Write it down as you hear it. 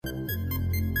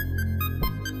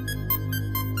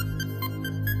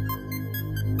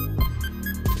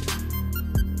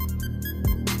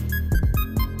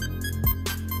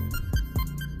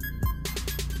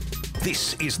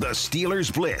This is the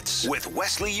Steelers Blitz with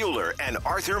Wesley Euler and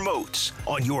Arthur Moats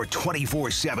on your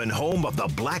 24/7 home of the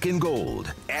black and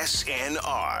gold,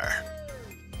 SNR.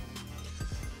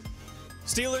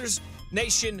 Steelers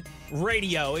Nation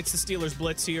Radio. It's the Steelers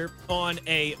Blitz here on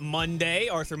a Monday.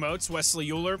 Arthur Moats, Wesley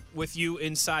Euler with you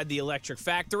inside the Electric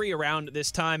Factory around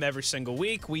this time every single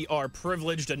week. We are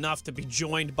privileged enough to be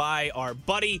joined by our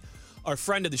buddy, our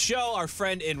friend of the show, our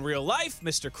friend in real life,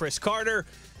 Mr. Chris Carter.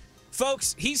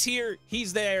 Folks, he's here,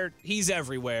 he's there, he's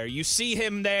everywhere. You see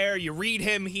him there, you read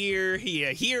him here, you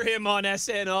hear him on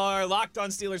SNR, Locked on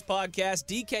Steelers podcast,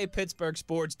 DK Pittsburgh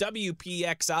Sports,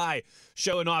 WPXI,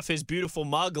 showing off his beautiful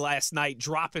mug last night,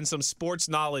 dropping some sports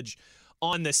knowledge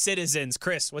on the citizens.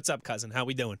 Chris, what's up, cousin? How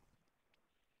we doing?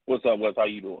 What's up, Wes? How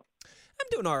you doing? I'm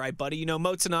doing all right, buddy. You know,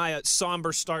 Moats and I, a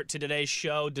somber start to today's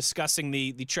show, discussing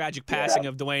the tragic passing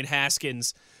of Dwayne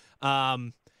Haskins.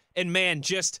 And man,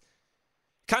 just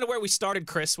kind of where we started,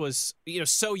 Chris, was,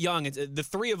 so young. The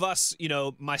three of us,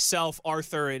 myself,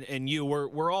 Arthur, and you,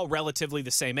 we're all relatively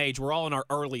the same age. We're all in our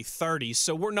early 30s,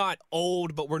 so we're not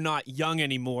old, but we're not young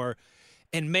anymore.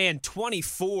 And man,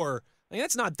 24,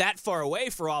 that's not that far away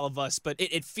for all of us, but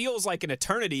it feels like an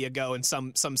eternity ago in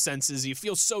some senses. You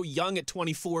feel so young at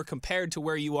 24 compared to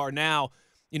where you are now.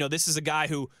 This is a guy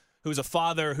who's a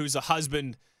father, who's a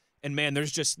husband, and man,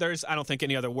 there's I don't think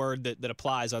any other word that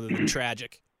applies other than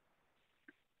tragic.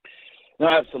 No,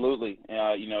 absolutely.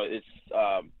 It's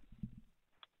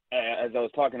as I was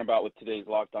talking about with today's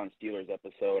Locked on Steelers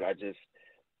episode,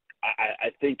 I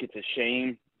think it's a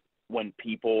shame when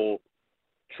people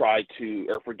try to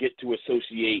or forget to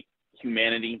associate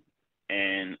humanity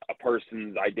and a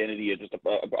person's identity, or just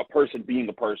a person being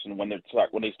a person when they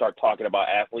start talking about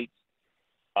athletes,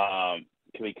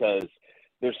 because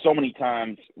there's so many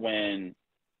times when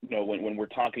we're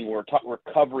talking, we're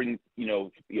covering,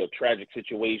 tragic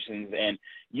situations, and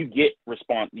you get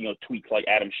tweets like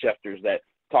Adam Schefter's that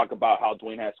talk about how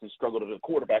Dwayne Haskins struggled as a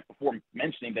quarterback before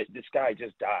mentioning that this guy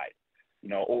just died,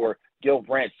 or Gil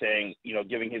Brandt saying,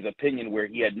 giving his opinion where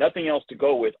he had nothing else to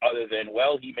go with other than,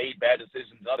 well, he made bad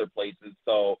decisions in other places.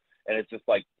 So, and it's just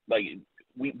like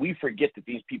we forget that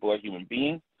these people are human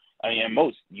beings. I mean, and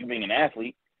most, you being an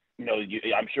athlete,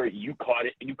 I'm sure you caught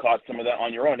it. You caught some of that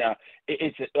on your own. Now,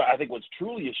 I think what's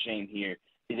truly a shame here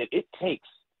is that it takes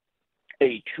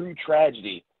a true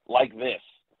tragedy like this,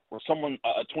 where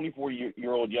a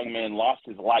 24-year-old young man lost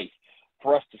his life,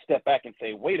 for us to step back and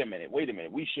say, wait a minute,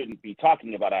 we shouldn't be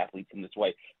talking about athletes in this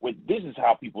way. This is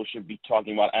how people should be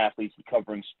talking about athletes and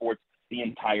covering sports the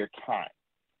entire time.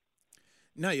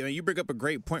 No, you bring up a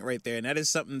great point right there, and that is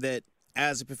something that,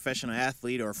 as a professional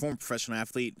athlete or a former professional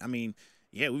athlete,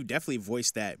 yeah, we've definitely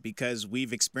voiced that because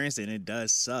we've experienced it, and it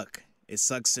does suck. It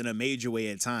sucks in a major way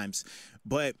at times.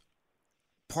 But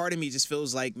part of me just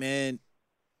feels like, man,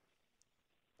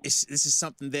 this is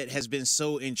something that has been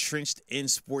so entrenched in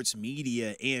sports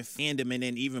media and fandom, and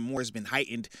then even more has been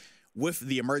heightened with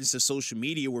the emergence of social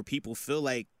media, where people feel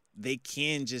like they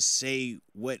can just say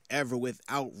whatever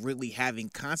without really having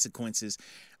consequences.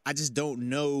 I just don't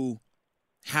know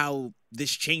how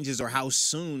this changes or how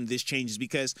soon this changes,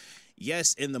 because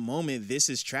yes, in the moment, this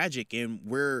is tragic, and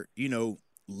we're,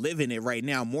 living it right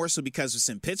now, more so because it's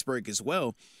in Pittsburgh as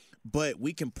well. But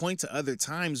we can point to other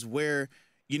times where,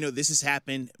 this has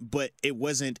happened, but it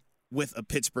wasn't with a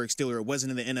Pittsburgh Steeler. It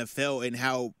wasn't in the NFL, and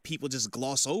how people just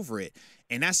gloss over it.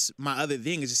 And that's my other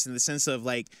thing, is just in the sense of,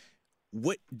 like,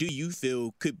 what do you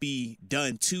feel could be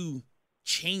done to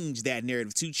change that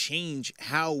narrative, to change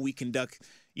how we conduct,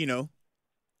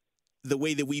 the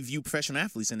way that we view professional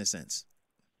athletes in a sense?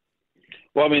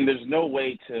 Well, there's no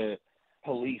way to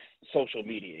police social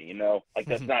media,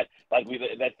 that's not like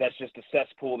that's just a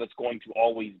cesspool that's going to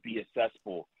always be a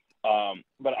cesspool.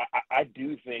 But I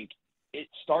do think it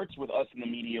starts with us in the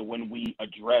media when we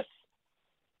address,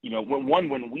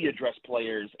 when we address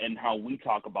players and how we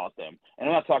talk about them. And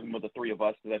I'm not talking about the three of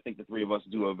us, because I think the three of us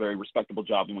do a very respectable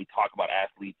job when we talk about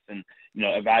athletes and,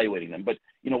 evaluating them. But,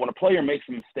 when a player makes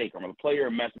a mistake or when a player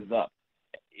messes up,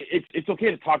 it's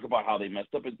okay to talk about how they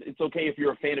messed up. It's okay if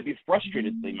you're a fan to be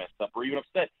frustrated that they messed up or even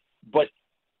upset. But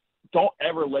don't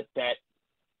ever let that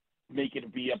make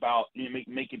it be about,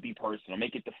 make it be personal.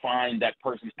 Make it define that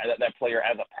person, that player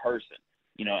as a person.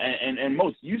 And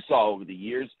most you saw over the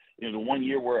years, the one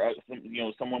year where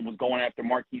someone was going after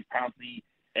Marquise Pouncey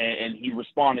and he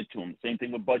responded to him. Same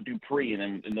thing with Bud Dupree,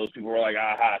 and those people were like,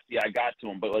 aha, see, I got to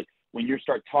him. But like when you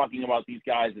start talking about these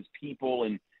guys as people,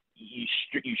 and you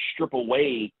strip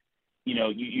away,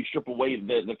 you strip away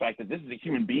the fact that this is a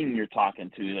human being you're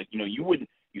talking to. Like, you wouldn't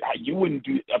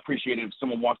appreciate it if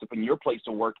someone walked up in your place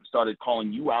of work and started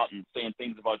calling you out and saying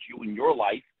things about you in your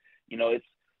life.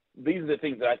 these are the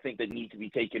things that I think that need to be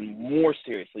taken more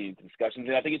seriously into discussions.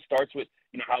 And I think it starts with,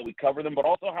 how we cover them, but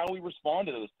also how we respond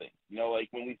to those things. Like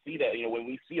when we see that, when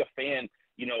we see a fan,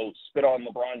 spit on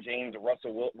LeBron James or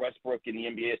Russell Westbrook in the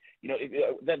NBA,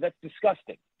 that's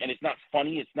disgusting. And it's not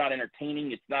funny. It's not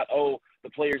entertaining. It's not, the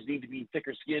players need to be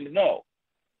thicker skinned. No,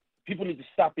 people need to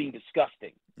stop being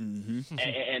disgusting. Mm-hmm.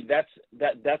 And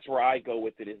that's where I go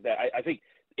with it, is that I think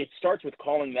it starts with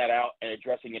calling that out and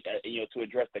addressing it, to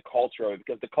address the culture of it,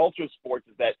 because the culture of sports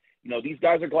is that, these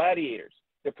guys are gladiators.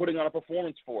 They're putting on a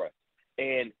performance for us.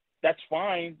 And that's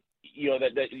fine.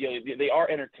 They are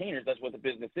entertainers. That's what the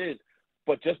business is.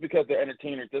 But just because they're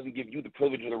entertainers doesn't give you the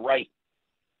privilege or the right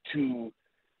to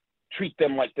treat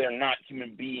them like they're not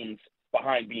human beings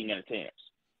behind being entertainers.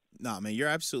 No, man, you're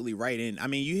absolutely right. And, I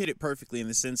mean, you hit it perfectly in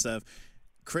the sense of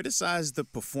criticize the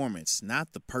performance,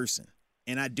 not the person.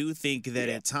 And I do think that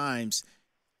at times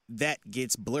that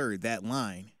gets blurred, that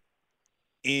line.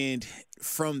 And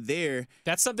from there,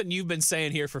 that's something you've been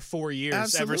saying here for 4 years,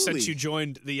 absolutely. Ever since you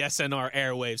joined the SNR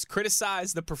airwaves.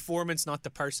 Criticize the performance, not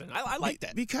the person. I like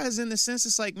that. Because in the sense,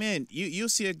 it's like, man, you'll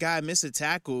see a guy miss a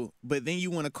tackle, but then you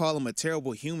want to call him a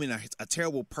terrible human, a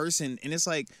terrible person. And it's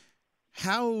like,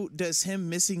 how does him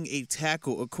missing a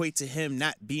tackle equate to him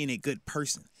not being a good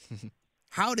person?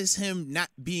 How does him not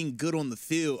being good on the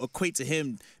field equate to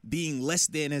him being less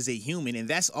than as a human? And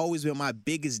that's always been my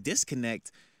biggest disconnect,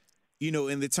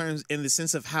 in the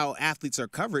sense of how athletes are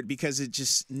covered, because it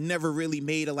just never really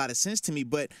made a lot of sense to me.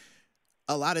 But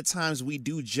a lot of times we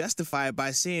do justify it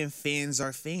by saying fans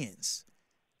are fans.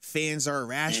 Fans are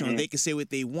irrational. Mm-hmm. They can say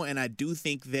what they want. And I do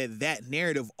think that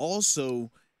narrative also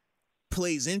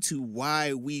plays into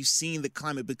why we've seen the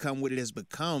climate become what it has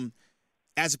become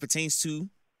as it pertains to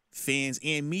fans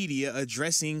and media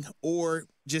addressing or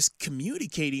just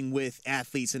communicating with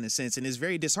athletes in a sense. And it's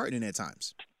very disheartening at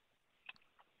times.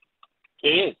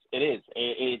 It is.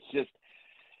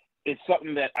 It's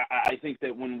something that I think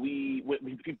that when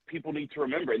people need to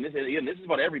remember, and this is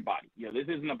about everybody. This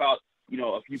isn't about,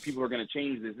 a few people are going to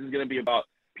change this. This is going to be about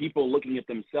people looking at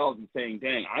themselves and saying,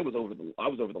 dang, I was over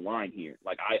the line here.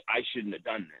 Like I shouldn't have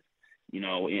done this,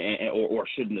 or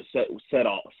shouldn't have said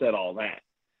all that.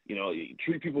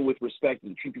 Treat people with respect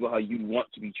and treat people how you want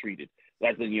to be treated.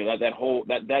 That's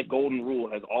that golden rule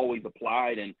has always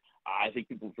applied, and I think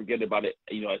people forget about it.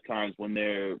 At times when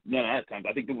I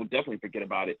think people definitely forget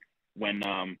about it when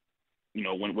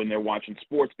when they're watching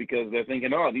sports, because they're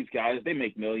thinking, oh, these guys, they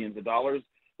make millions of dollars.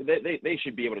 They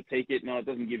should be able to take it. No, it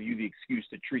doesn't give you the excuse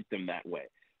to treat them that way.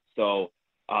 So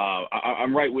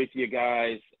I'm right with you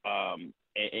guys. And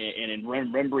in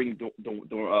remembering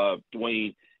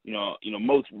Dwayne,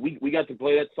 most we got to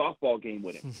play that softball game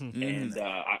with him, and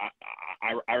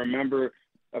I remember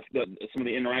some of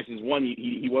the interactions. One,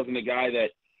 he wasn't a guy that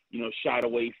shied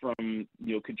away from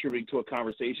contributing to a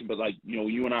conversation, but like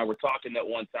you and I were talking that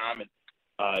one time,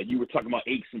 and you were talking about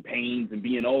aches and pains and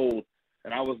being old.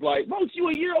 And I was like, Moach, you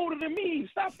a year older than me.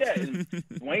 Stop that. And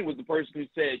Dwayne was the person who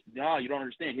said, nah, you don't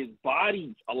understand. His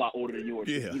body's a lot older than yours.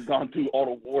 Yeah. He's gone through all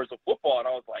the wars of football. And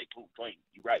I was like, oh, Dwayne,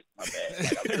 you're right. My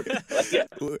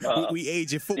bad. We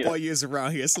age in football years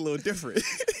around here. It's a little different.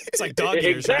 It's like dog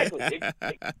years, exactly. right?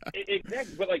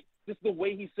 Exactly. But like just the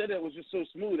way he said it was just so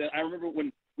smooth. And I remember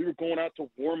when we were going out to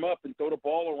warm up and throw the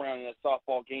ball around in that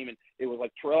softball game, and it was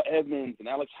like Terrell Edmonds and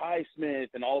Alex Highsmith,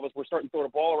 and all of us were starting to throw the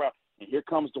ball around. And here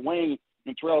comes Dwayne.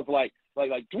 And Terrell's like,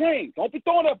 Dwayne, don't be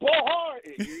throwing that ball hard.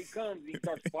 And here he comes. He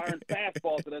starts firing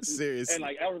fastballs at us. Seriously. And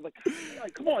I was like,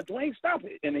 come on, Dwayne, stop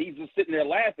it. And he's just sitting there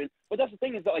laughing. But that's the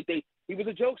thing, is that he was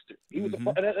a jokester. He was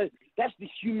that's the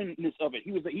humanness of it.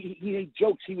 He made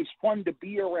jokes. He was fun to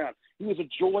be around. He was a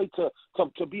joy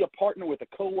to be a partner with,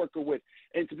 a coworker with,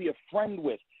 and to be a friend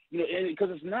with. And because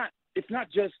it's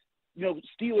not just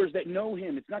Steelers that know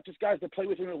him. It's not just guys that play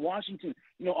with him in Washington,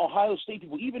 Ohio State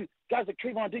people, even guys like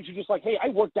Trayvon Diggs, who just like, hey, I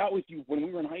worked out with you when we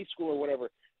were in high school or whatever.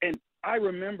 And I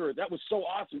remember that was so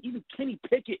awesome. Even Kenny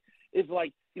Pickett is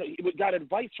like, he got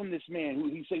advice from this man who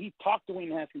he said he talked to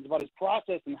Dwayne Haskins about his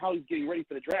process and how he's getting ready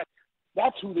for the draft.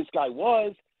 That's who this guy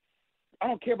was. I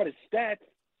don't care about his stats.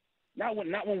 Not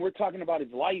when we're talking about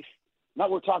his life. Not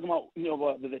when we're talking about,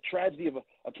 the tragedy of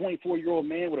a 24-year-old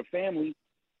man with a family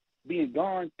being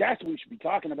gone. That's what we should be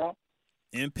talking about.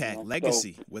 Impact,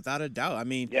 legacy, without a doubt. I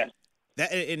mean, yes.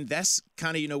 That's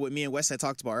kind of, what me and Wes had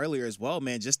talked about earlier as well,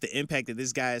 man, just the impact that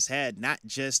this guy has had, not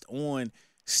just on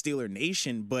Steeler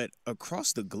Nation, but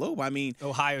across the globe. I mean,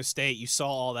 Ohio State, you saw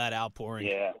all that outpouring.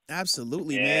 Yeah.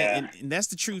 Absolutely, yeah. man. And that's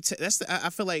the true I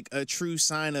feel like a true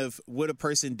sign of what a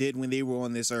person did when they were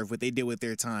on this earth, what they did with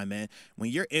their time, man. When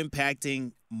you're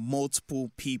impacting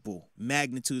multiple people,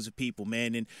 magnitudes of people,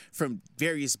 man, and from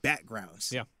various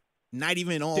backgrounds. Yeah. not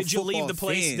even all Did you football leave the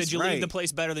place? fans, Did you right. leave the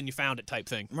place better than you found it? Type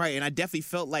thing. Right, and I definitely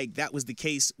felt like that was the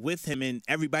case with him, and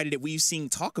everybody that we've seen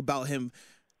talk about him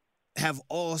have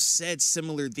all said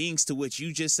similar things to what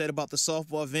you just said about the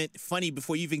softball event. Funny,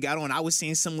 before you even got on, I was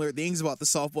saying similar things about the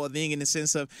softball thing in the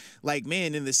sense of, like,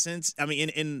 man, in the sense, I mean,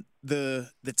 in the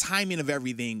timing of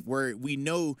everything, where we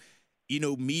know,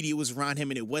 media was around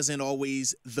him and it wasn't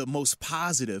always the most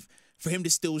positive. For him to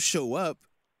still show up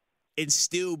and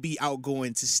still be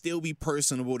outgoing, to still be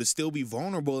personable, to still be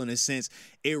vulnerable in a sense,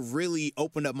 it really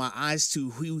opened up my eyes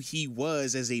to who he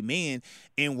was as a man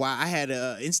and why I had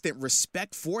an instant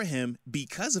respect for him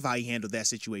because of how he handled that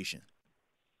situation.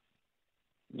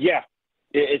 Yeah,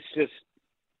 it's just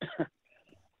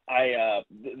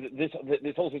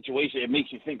this whole situation. It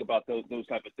makes you think about those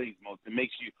type of things, Mo. It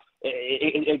makes you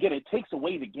again. It takes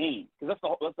away the game, because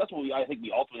that's what I think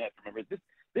we ultimately have to remember.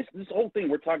 This whole thing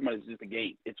we're talking about is just a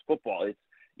game. It's football.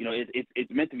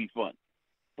 It's meant to be fun.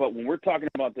 But when we're talking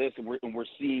about this and we're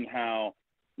seeing how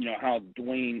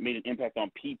Dwayne made an impact on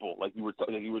people, like you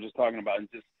were just talking about, and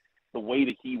just the way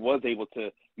that he was able to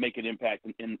make an impact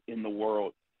in the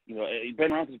world. Ben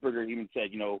Roethlisberger even said,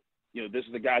 this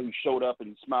is the guy who showed up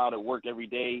and smiled at work every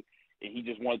day, and he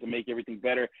just wanted to make everything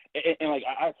better. And like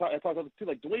I thought about it too.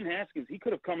 Like Dwayne Haskins, he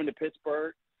could have come into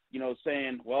Pittsburgh,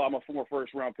 saying, well, I'm a former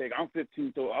first-round pick. I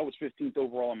was 15th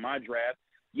overall in my draft.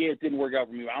 Yeah, it didn't work out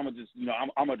for me. I'm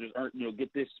gonna just earn,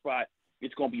 get this spot.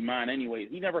 It's gonna be mine anyway.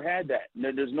 He never had that.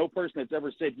 There's no person that's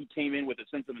ever said he came in with a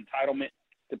sense of entitlement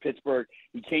to Pittsburgh.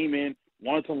 He came in,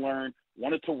 wanted to learn,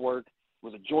 wanted to work,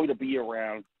 was a joy to be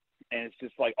around, and it's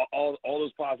just like all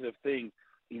those positive things.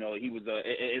 He was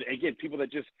again, people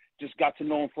that just got to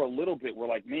know him for a little bit were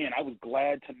like, man, I was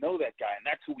glad to know that guy, and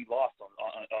that's who we lost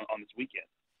on this weekend.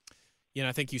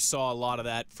 I think you saw a lot of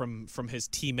that from his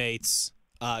teammates,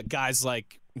 guys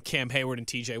like Cam Hayward and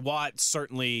T.J. Watt.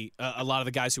 Certainly, a lot of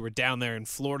the guys who were down there in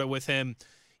Florida with him.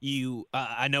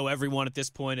 I know everyone at this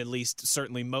point, at least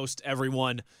certainly most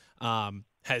everyone,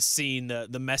 has seen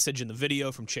the message in the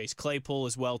video from Chase Claypool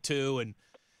as well too, and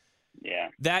yeah,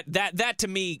 that to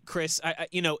me, Chris,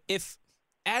 if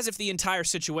the entire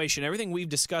situation, everything we've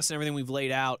discussed and everything we've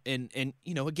laid out, and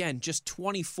again, just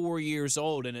 24 years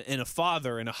old and a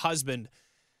father and a husband,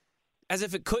 as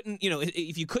if it couldn't,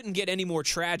 if you couldn't get any more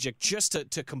tragic, just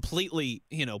to completely,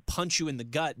 punch you in the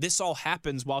gut. This all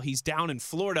happens while he's down in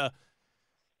Florida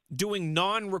doing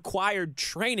non-required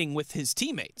training with his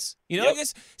teammates. Yep.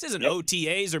 This isn't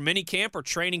OTAs or mini camp or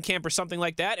training camp or something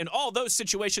like that. And all those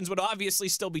situations would obviously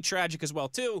still be tragic as well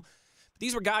too.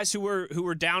 These were guys who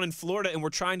were down in Florida and were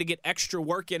trying to get extra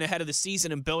work in ahead of the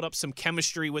season and build up some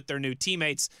chemistry with their new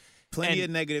teammates. Plenty of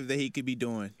negative that he could be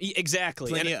doing.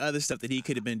 Exactly. Plenty of other stuff that he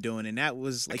could have been doing, and that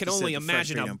was, like, I can only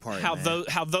imagine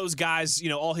how those guys,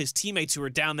 all his teammates who were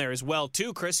down there as well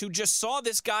too, Chris, who just saw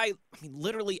this guy,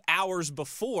 literally hours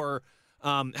before,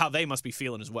 how they must be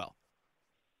feeling as well.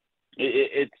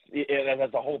 That's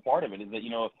the whole part of it, is that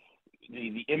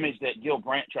the image that Gil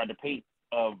Brandt tried to paint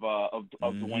of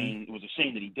Dwayne. It was a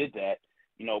shame that he did that,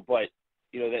 but.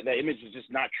 That image is just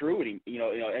not true. And,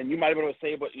 and you might have been able to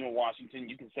say, but, Washington,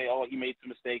 you can say, oh, he made some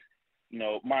mistakes.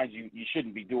 Mind you, you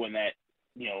shouldn't be doing that,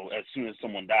 as soon as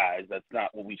someone dies. That's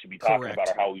not what we should be talking Correct. about,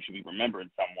 or how we should be remembering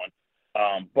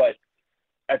someone. But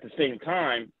at the same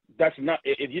time, that's not,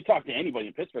 if you talk to anybody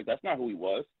in Pittsburgh, that's not who he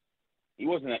was. He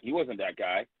wasn't that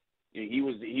guy. He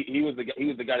was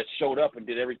the guy that showed up and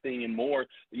did everything and more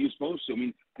that he was supposed to. I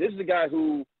mean, this is the guy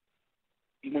who,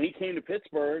 when he came to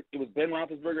Pittsburgh, it was Ben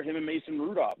Roethlisberger, him and Mason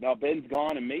Rudolph. Now Ben's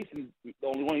gone and Mason's the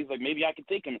only one. He's like, maybe I can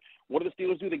take him. What do the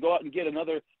Steelers do? They go out and get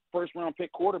another first-round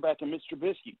pick quarterback in Mitch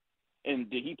Trubisky. And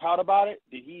did he pout about it?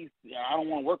 Did he, I don't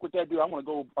want to work with that dude. I want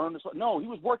to go earn this. No, he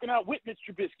was working out with Mitch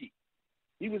Trubisky.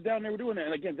 He was down there doing that.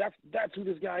 And again, that's who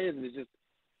this guy is. And it's just,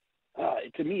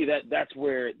 to me, that's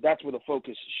where the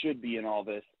focus should be in all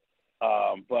this.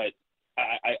 But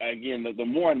again, the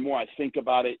more and more I think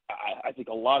about it, I think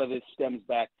a lot of this stems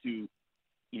back to,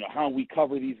 how we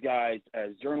cover these guys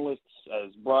as journalists,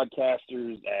 as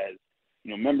broadcasters, as,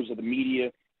 members of the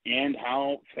media, and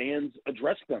how fans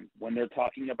address them when they're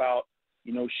talking about,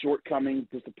 shortcomings,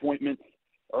 disappointments,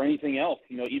 or anything else.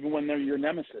 Even when they're your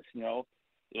nemesis.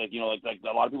 Like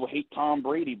a lot of people hate Tom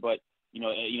Brady, but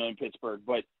in Pittsburgh,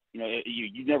 but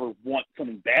you never want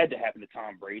something bad to happen to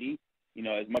Tom Brady.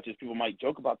 As much as people might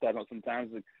joke about that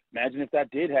sometimes, imagine if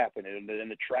that did happen and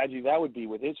the tragedy that would be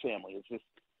with his family. It's just,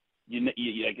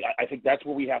 I think that's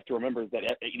what we have to remember, is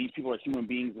that these people are human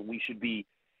beings, and we should be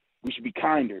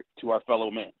kinder to our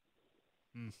fellow men.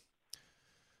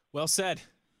 Well said,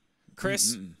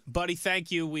 Chris. Buddy,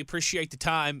 thank you. We appreciate the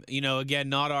time. Again,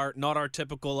 not our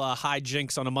typical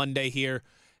hijinks on a Monday here.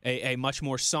 a much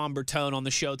more somber tone on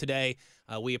the show today.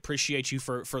 We appreciate you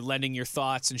for lending your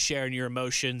thoughts and sharing your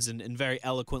emotions and very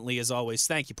eloquently as always.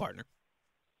 Thank you, partner.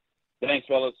 Thanks,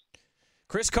 fellas.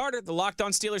 Chris Carter, the Locked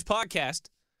On Steelers podcast.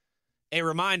 A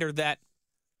reminder that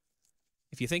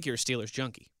if you think you're a Steelers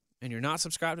junkie and you're not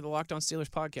subscribed to the Locked On Steelers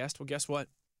podcast, well, guess what?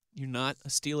 You're not a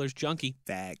Steelers junkie.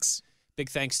 Facts. Big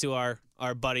thanks to our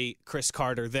buddy Chris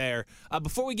Carter there.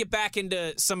 Before we get back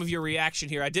into some of your reaction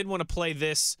here, I did want to play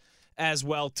this as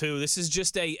well, too. This is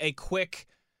just a quick,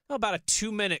 about a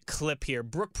 2-minute clip here.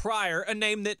 Brooke Pryor, a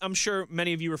name that I'm sure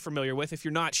many of you are familiar with. If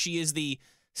you're not, she is the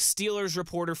Steelers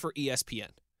reporter for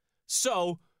ESPN.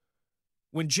 So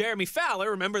when Jeremy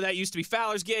Fowler, remember that used to be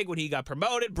Fowler's gig when he got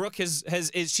promoted, Brooke she's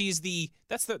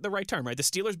that's the right term, right? The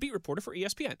Steelers beat reporter for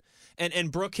ESPN.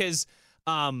 And Brooke has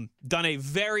done a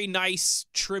very nice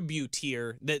tribute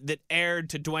here that aired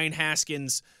to Dwayne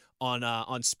Haskins on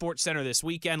SportsCenter this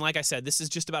weekend. Like I said, this is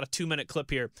just about a 2-minute clip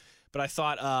here, but I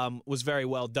thought was very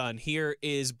well done. Here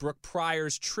is Brooke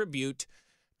Pryor's tribute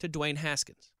to Dwayne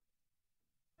Haskins.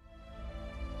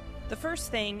 The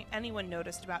first thing anyone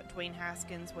noticed about Dwayne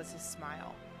Haskins was his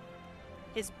smile.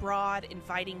 His broad,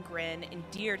 inviting grin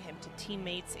endeared him to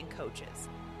teammates and coaches,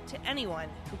 to anyone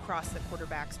who crossed the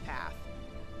quarterback's path.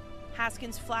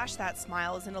 Haskins flashed that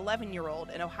smile as an 11-year-old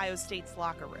in Ohio State's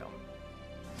locker room.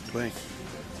 Dwayne,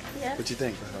 Yeah, what you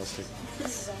think of Ohio State?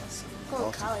 this is awesome.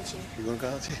 Going to college here. You going to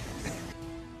college?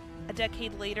 A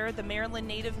decade later, the Maryland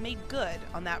native made good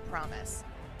on that promise.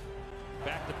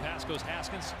 Back to pass goes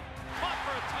Haskins. Caught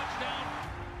for a touchdown.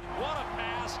 What a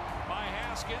pass by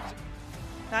Haskins.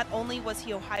 Not only was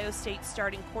he Ohio State's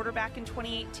starting quarterback in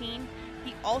 2018,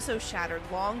 he also shattered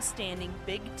long-standing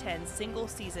Big Ten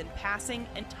single-season passing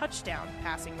and touchdown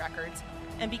passing records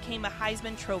and became a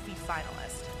Heisman Trophy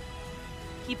finalist.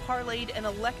 He parlayed an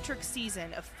electric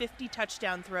season of 50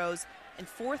 touchdown throws and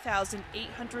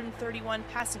 4,831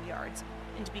 passing yards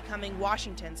into becoming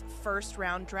Washington's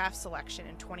first-round draft selection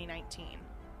in 2019.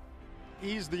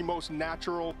 He's the most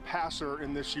natural passer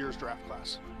in this year's draft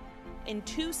class. In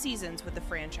 2 seasons with the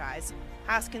franchise,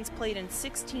 Haskins played in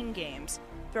 16 games,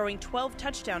 throwing 12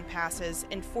 touchdown passes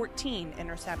and 14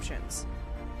 interceptions.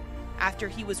 After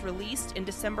he was released in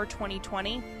December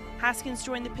 2020, Haskins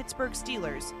joined the Pittsburgh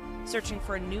Steelers, searching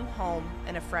for a new home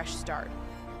and a fresh start.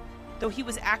 Though he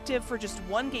was active for just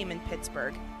 1 game in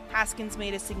Pittsburgh, Haskins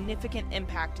made a significant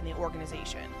impact in the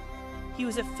organization. He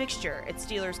was a fixture at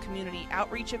Steelers community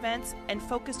outreach events and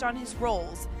focused on his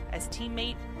roles as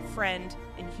teammate, friend,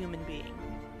 and human being.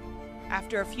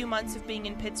 After a few months of being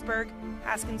in Pittsburgh,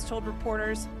 Haskins told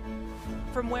reporters,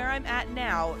 "From where I'm at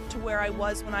now to where I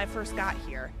was when I first got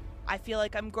here, I feel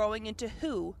like I'm growing into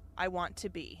who I want to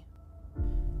be."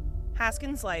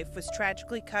 Haskins' life was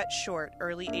tragically cut short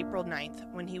early April 9th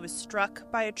when he was struck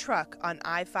by a truck on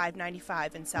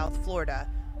I-595 in South Florida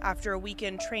after a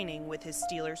weekend training with his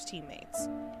Steelers teammates.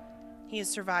 He is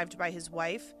survived by his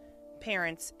wife,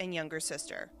 parents, and younger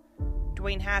sister.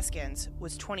 Dwayne Haskins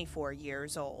was 24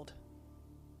 years old.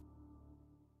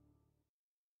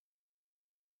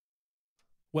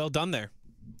 Well done there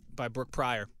by Brooke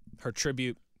Pryor, her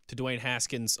tribute to Dwayne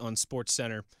Haskins on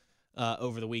SportsCenter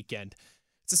over the weekend.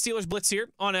 It's the Steelers Blitz here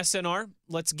on SNR.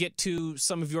 Let's get to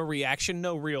some of your reaction.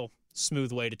 No real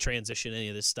smooth way to transition any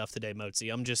of this stuff today,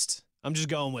 Mozi. I'm just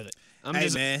going with it. I'm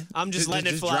just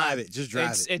letting it fly. Drive it. Just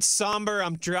drive it. It's somber.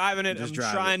 I'm driving it. I'm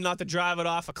trying it. not to drive it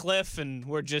off a cliff, and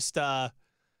we're just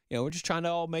we're just trying to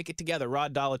all make it together.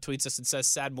 Rod Dalla tweets us and says,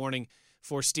 "Sad morning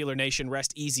for Steeler Nation.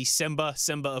 Rest easy, Simba."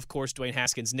 Simba, of course, Dwayne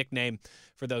Haskins' nickname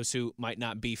for those who might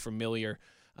not be familiar.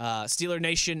 Steeler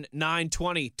Nation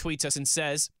 920 tweets us and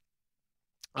says,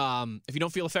 if you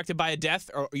don't feel affected by a death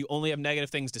or you only have negative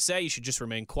things to say, you should just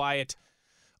remain quiet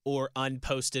or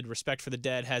unposted. Respect for the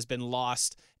dead has been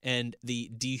lost, and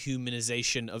the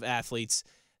dehumanization of athletes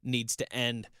needs to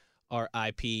end.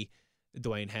 R.I.P.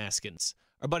 Dwayne Haskins.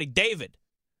 Our buddy David,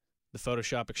 the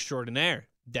Photoshop extraordinaire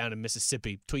down in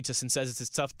Mississippi, tweets us and says it's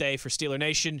a tough day for Steeler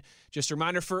Nation. Just a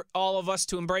reminder for all of us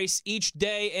to embrace each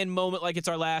day and moment like it's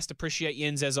our last. Appreciate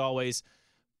Yins as always.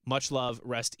 Much love.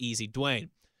 Rest easy, Dwayne.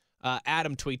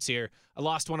 Adam tweets here, "I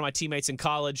lost one of my teammates in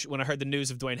college when I heard the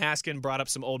news of Dwayne Haskins. Brought up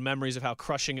some old memories of how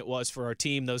crushing it was for our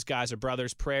team. Those guys are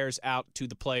brothers. Prayers out to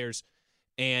the players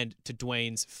and to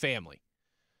Dwayne's family."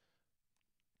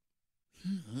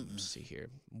 Let's see here.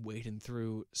 Wading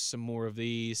through some more of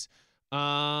these.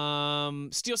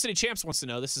 Steel City Champs wants to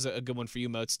know, this is a good one for you,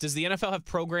 Moats. Does the NFL have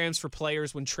programs for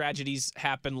players when tragedies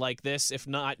happen like this? If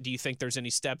not, do you think there's any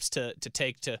steps to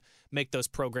take to make those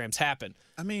programs happen?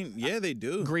 I mean, yeah, they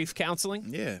do. Grief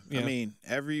counseling? Yeah. I mean,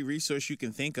 every resource you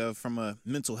can think of from a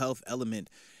mental health element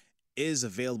is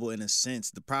available in a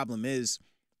sense. The problem is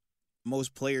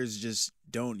most players just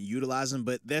don't utilize them,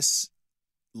 but that's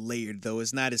layered, though.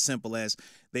 It's not as simple as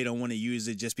they don't want to use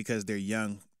it just because they're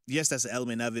young. Yes, that's an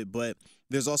element of it, but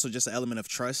there's also just an element of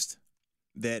trust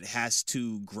that has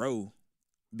to grow,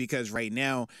 because right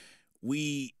now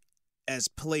we as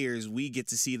players, we get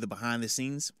to see the behind the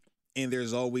scenes, and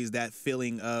there's always that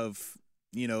feeling of,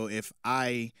 if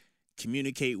I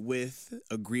communicate with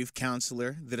a grief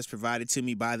counselor that is provided to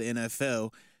me by the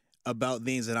NFL about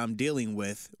things that I'm dealing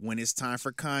with, when it's time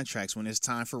for contracts, when it's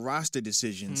time for roster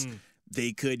decisions,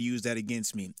 they could use that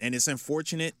against me. And it's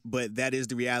unfortunate, but that is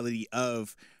the reality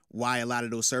of why a lot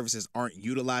of those services aren't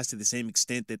utilized to the same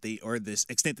extent that the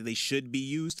extent that they should be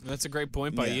used. That's a great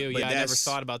point by you. Yeah, I never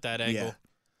thought about that angle. Yeah.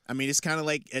 I mean, it's kind of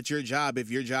like at your job.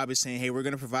 If your job is saying, hey, we're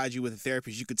going to provide you with a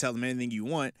therapist, you could tell them anything you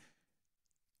want.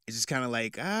 It's just kind of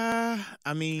like, I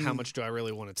mean. How much do I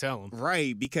really want to tell them?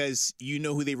 Right, because you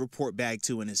know who they report back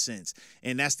to in a sense.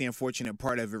 And that's the unfortunate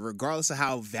part of it. Regardless of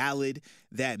how valid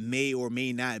that may or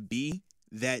may not be,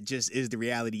 that just is the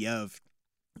reality of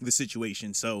the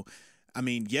situation. So, I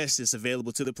mean, yes, it's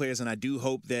available to the players, and I do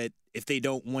hope that if they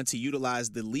don't want to utilize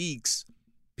the league's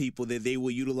people, that they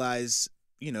will utilize,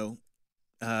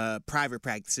 private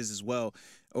practices as well,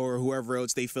 or whoever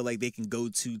else they feel like they can go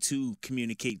to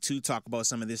communicate, to talk about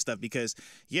some of this stuff. Because,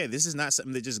 yeah, this is not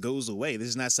something that just goes away. This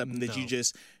is not something that you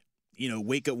just,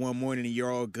 wake up one morning and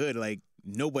you're all good. Like,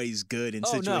 nobody's good in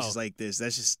situations like this.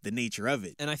 That's just the nature of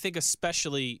it. And I think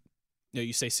especially,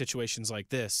 you say situations like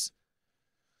this,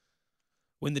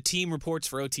 when the team reports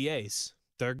for OTAs,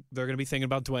 they're going to be thinking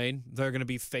about Dwayne. They're going to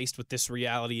be faced with this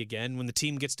reality again. When the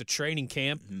team gets to training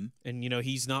camp and,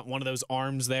 he's not one of those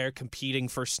arms there competing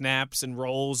for snaps and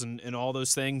roles and all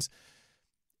those things,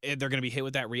 they're going to be hit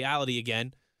with that reality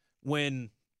again.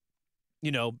 When,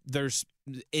 there's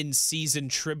in-season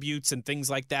tributes and things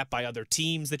like that by other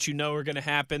teams that are going to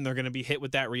happen, they're going to be hit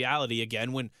with that reality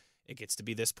again when it gets to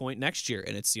be this point next year.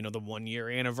 And it's, the 1-year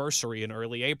anniversary in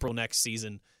early April next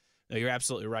season. No, you're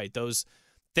absolutely right. Those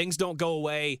things don't go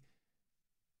away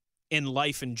in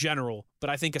life in general, but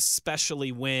I think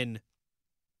especially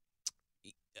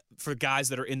for guys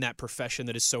that are in that profession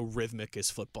that is so rhythmic as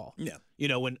football. Yeah.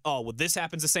 This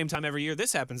happens the same time every year.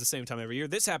 This happens the same time every year.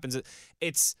 This happens.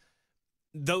 It's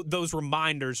those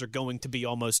reminders are going to be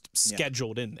almost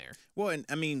scheduled in there. Well, and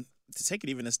I mean, to take it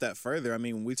even a step further, I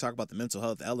mean, when we talk about the mental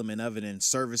health element of it and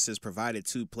services provided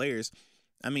to players,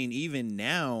 I mean, even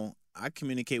now, I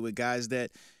communicate with guys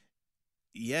that,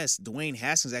 yes, Dwayne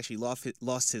Haskins actually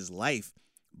lost his life,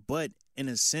 but in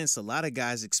a sense, a lot of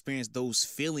guys experience those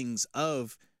feelings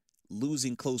of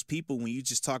losing close people when you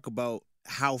just talk about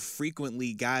how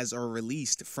frequently guys are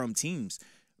released from teams.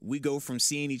 We go from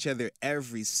seeing each other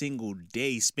every single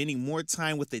day, spending more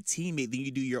time with a teammate than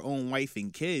you do your own wife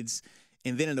and kids,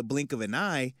 and then in a blink of an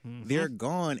eye, they're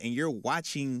gone, and you're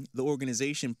watching the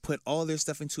organization put all their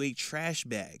stuff into a trash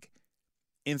bag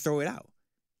and throw it out.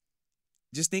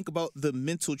 Just think about the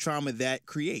mental trauma that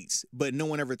creates. But no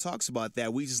one ever talks about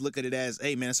that. We just look at it as,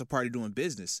 hey, man, it's a part of doing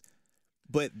business.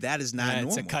 But that is not normal.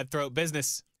 It's a cutthroat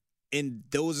business. And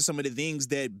those are some of the things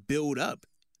that build up.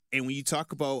 And when you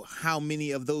talk about how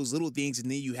many of those little things, and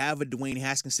then you have a Dwayne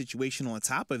Haskins situation on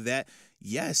top of that,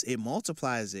 yes, it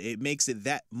multiplies it. It makes it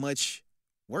that much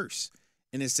worse.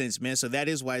 In a sense, man. So that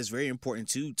is why it's very important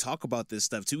to talk about this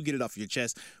stuff, to get it off your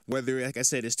chest, whether, like I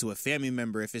said, it's to a family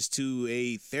member, if it's to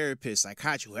a therapist,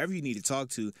 psychiatrist, whoever you need to talk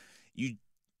to, you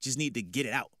just need to get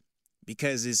it out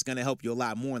because it's going to help you a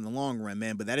lot more in the long run,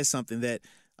 man. But that is something that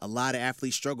a lot of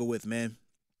athletes struggle with, man.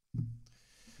 A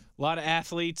lot of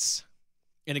athletes,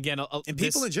 and again, and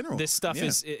people in general. This stuff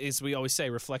is, we always say,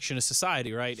 reflection of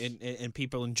society, right? And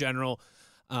people in general.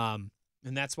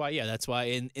 And that's why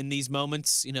in these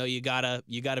moments, you gotta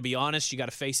be honest, you gotta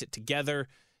face it together,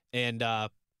 and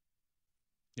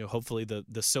hopefully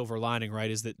the silver lining,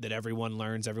 right, is that everyone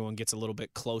learns, everyone gets a little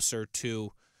bit closer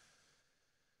to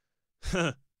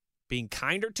being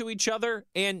kinder to each other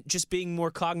and just being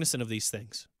more cognizant of these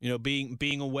things.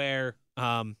 Being aware.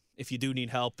 If you do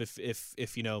need help, if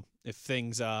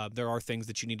things there are things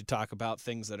that you need to talk about,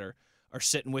 things that are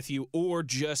sitting with you, or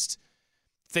just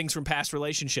things from past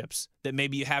relationships that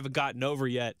maybe you haven't gotten over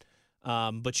yet,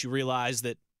 but you realize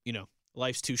that,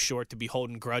 life's too short to be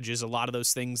holding grudges. A lot of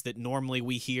those things that normally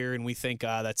we hear and we think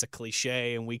that's a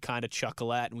cliche and we kind of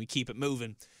chuckle at and we keep it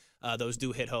moving, those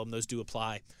do hit home. Those do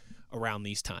apply around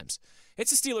these times.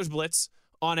 It's a Steelers Blitz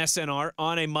on SNR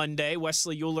on a Monday.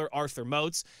 Wesley Euler, Arthur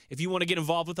Moats. If you want to get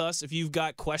involved with us, if you've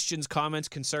got questions, comments,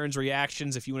 concerns,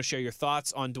 reactions, if you want to share your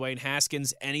thoughts on Dwayne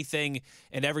Haskins, anything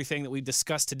and everything that we've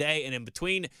discussed today and in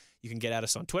between, you can get at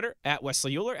us on Twitter, at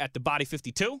Wesley Euler, at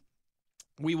TheBody52.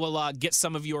 We will get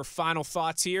some of your final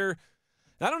thoughts here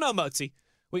I don't know, Mozi.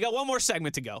 We got one more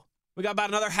segment to go. We got about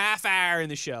another half hour in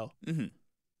the show. Mm-hmm.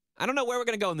 I don't know where we're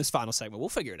going to go in this final segment. We'll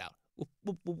figure it out.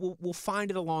 We'll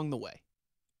find it along the way.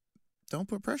 Don't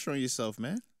put pressure on yourself,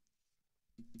 man.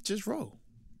 Just roll.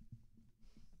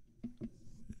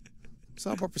 It's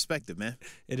all about perspective, man.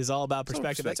 It is all about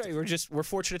perspective. That's perspective. right. We're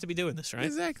fortunate to be doing this, right?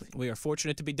 Exactly. We are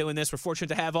fortunate to be doing this. We're fortunate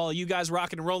to have all you guys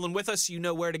rocking and rolling with us. You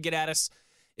know where to get at us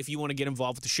if you want to get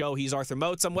involved with the show. He's Arthur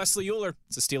Moats. I'm Wesley Euler.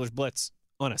 It's the Steelers Blitz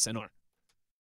on SNR.